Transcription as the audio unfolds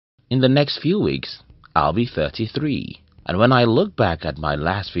In the next few weeks, I'll be 33. And when I look back at my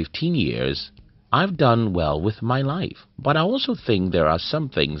last 15 years, I've done well with my life. But I also think there are some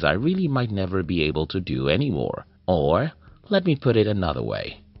things I really might never be able to do anymore. Or, let me put it another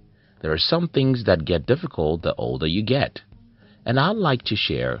way. There are some things that get difficult the older you get. And I'd like to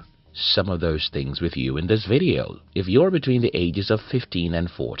share some of those things with you in this video. If you're between the ages of 15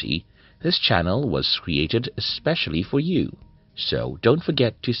 and 40, this channel was created especially for you. So don't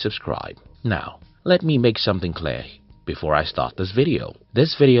forget to subscribe. Now, let me make something clear before I start this video.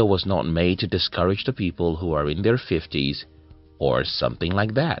 This video was not made to discourage the people who are in their 50s or something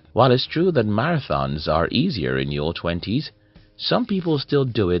like that. While it's true that marathons are easier in your 20s, some people still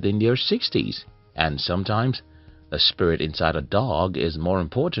do it in their 60s. And sometimes, the spirit inside a dog is more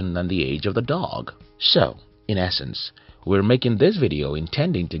important than the age of the dog. So, in essence, we're making this video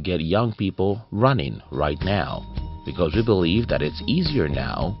intending to get young people running right now, because we believe that it's easier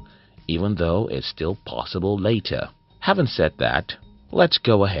now, even though it's still possible later. Having said that, let's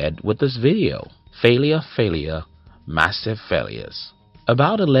go ahead with this video. Failure, massive failures.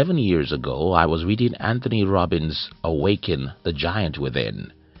 About 11 years ago, I was reading Anthony Robbins' Awaken the Giant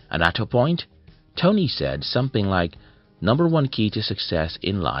Within, and at a point, Tony said something like, number one key to success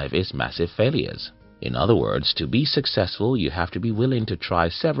in life is massive failures. In other words, to be successful, you have to be willing to try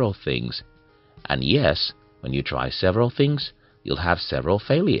several things. And yes, when you try several things, you'll have several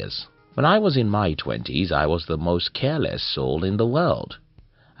failures. When I was in my 20s, I was the most careless soul in the world.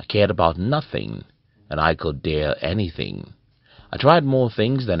 I cared about nothing, and I could dare anything. I tried more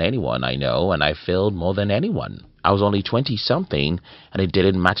things than anyone I know, and I failed more than anyone. I was only 20-something, and it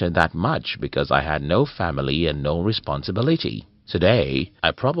didn't matter that much because I had no family and no responsibility. Today,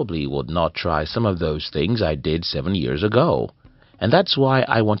 I probably would not try some of those things I did 7 years ago. And that's why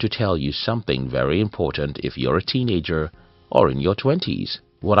I want to tell you something very important if you're a teenager or in your 20s.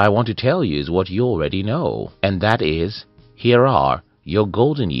 What I want to tell you is what you already know, and that is, here are your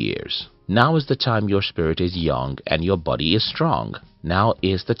golden years. Now is the time your spirit is young and your body is strong. Now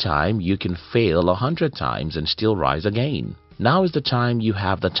is the time you can fail 100 times and still rise again. Now is the time you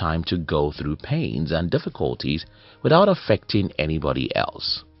have the time to go through pains and difficulties without affecting anybody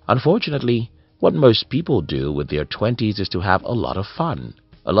else. Unfortunately, what most people do with their 20s is to have a lot of fun,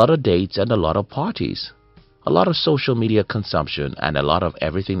 a lot of dates and a lot of parties, a lot of social media consumption and a lot of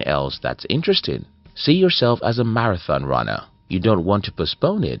everything else that's interesting. See yourself as a marathon runner. You don't want to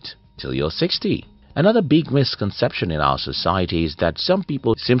postpone it till you're 60. Another big misconception in our society is that some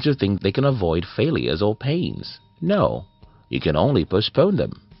people seem to think they can avoid failures or pains. No, you can only postpone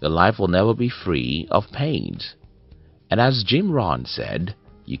them. Your life will never be free of pains. And as Jim Rohn said,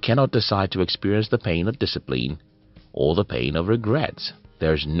 you cannot decide to experience the pain of discipline or the pain of regrets.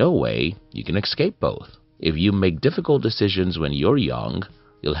 There's no way you can escape both. If you make difficult decisions when you're young,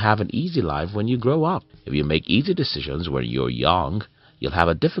 you'll have an easy life when you grow up. If you make easy decisions when you're young, you'll have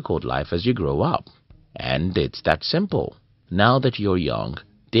a difficult life as you grow up. And it's that simple. Now that you're young,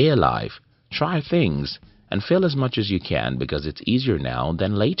 dare life, try things, and fail as much as you can because it's easier now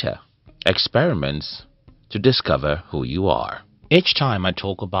than later. Experiments to discover who you are. Each time I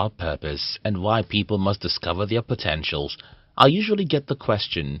talk about purpose and why people must discover their potentials, I usually get the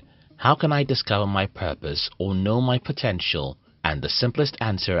question, how can I discover my purpose or know my potential? And the simplest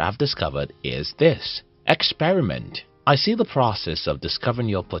answer I've discovered is this: experiment. I see the process of discovering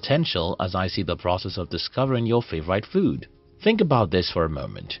your potential as I see the process of discovering your favorite food. Think about this for a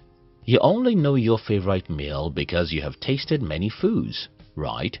moment. You only know your favorite meal because you have tasted many foods,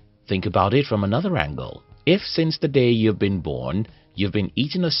 right? Think about it from another angle. If since the day you've been born, you've been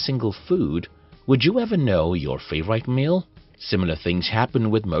eating a single food, would you ever know your favorite meal? Similar things happen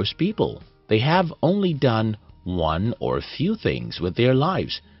with most people. They have only done one or a few things with their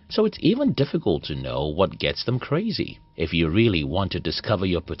lives, so it's even difficult to know what gets them crazy. If you really want to discover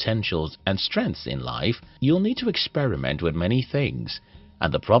your potentials and strengths in life, you'll need to experiment with many things.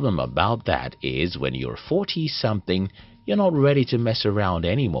 And the problem about that is when you're 40-something, you're not ready to mess around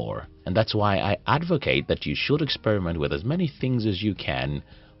anymore. And that's why I advocate that you should experiment with as many things as you can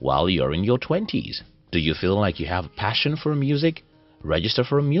while you're in your 20s. Do you feel like you have a passion for music? Register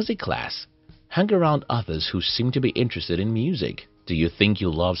for a music class. Hang around others who seem to be interested in music. Do you think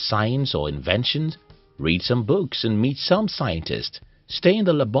you love science or inventions? Read some books and meet some scientists. Stay in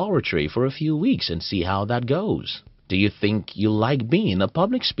the laboratory for a few weeks and see how that goes. Do you think you like being a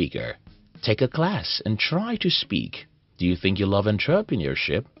public speaker? Take a class and try to speak. Do you think you love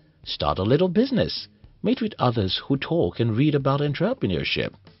entrepreneurship? Start a little business. Meet with others who talk and read about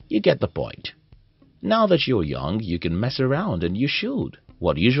entrepreneurship. You get the point. Now that you're young, you can mess around and you should.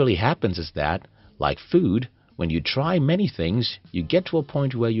 What usually happens is that, like food, When you try many things, you get to a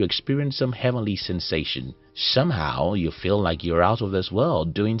point where you experience some heavenly sensation. Somehow you feel like you're out of this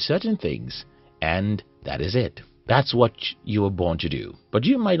world doing certain things, and that is it. That's what you were born to do. But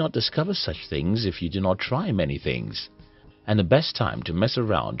you might not discover such things if you do not try many things. And the best time to mess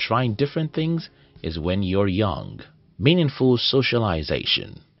around trying different things is when you're young. Meaningful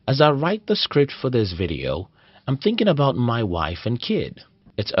socialization. As I write the script for this video, I'm thinking about my wife and kid.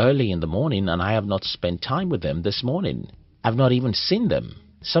 It's early in the morning and I have not spent time with them this morning. I've not even seen them.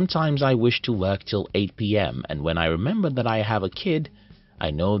 Sometimes I wish to work till 8 p.m. and when I remember that I have a kid,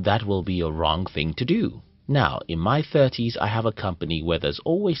 I know that will be a wrong thing to do. Now, in my 30s, I have a company where there's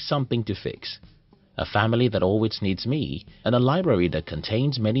always something to fix, a family that always needs me, and a library that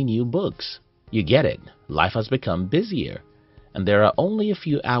contains many new books. You get it, life has become busier, and there are only a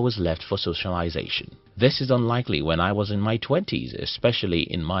few hours left for socialization. This is unlikely when I was in my 20s, especially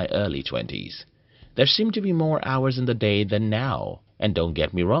in my early 20s. There seem to be more hours in the day than now. And don't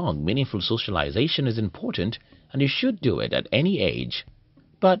get me wrong, meaningful socialization is important and you should do it at any age.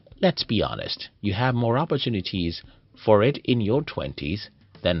 But let's be honest, you have more opportunities for it in your 20s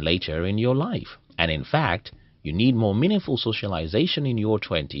than later in your life. And in fact, you need more meaningful socialization in your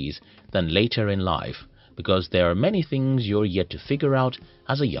 20s than later in life because there are many things you're yet to figure out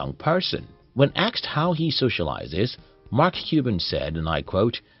as a young person. When asked how he socializes, Mark Cuban said, and I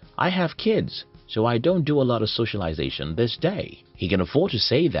quote, "I have kids, so I don't do a lot of socialization this day." He can afford to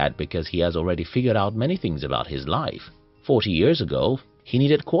say that because he has already figured out many things about his life. 40 years ago, he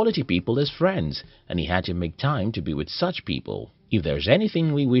needed quality people as friends, and he had to make time to be with such people. If there's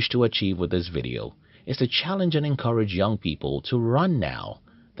anything we wish to achieve with this video, it's to challenge and encourage young people to run now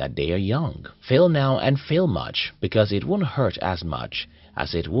that they are young. Fail now and fail much because it won't hurt as much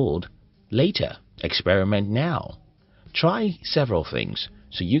as it would later. Experiment now. Try several things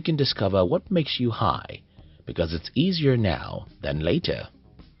so you can discover what makes you high because it's easier now than later.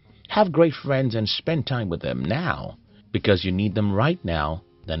 Have great friends and spend time with them now because you need them right now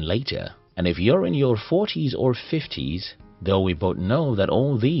than later. And if you're in your 40s or 50s, though we both know that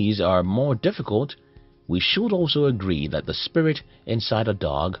all these are more difficult, we should also agree that the spirit inside a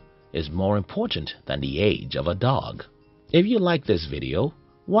dog is more important than the age of a dog. If you like this video,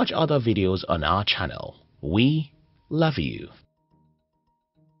 watch other videos on our channel. We love you.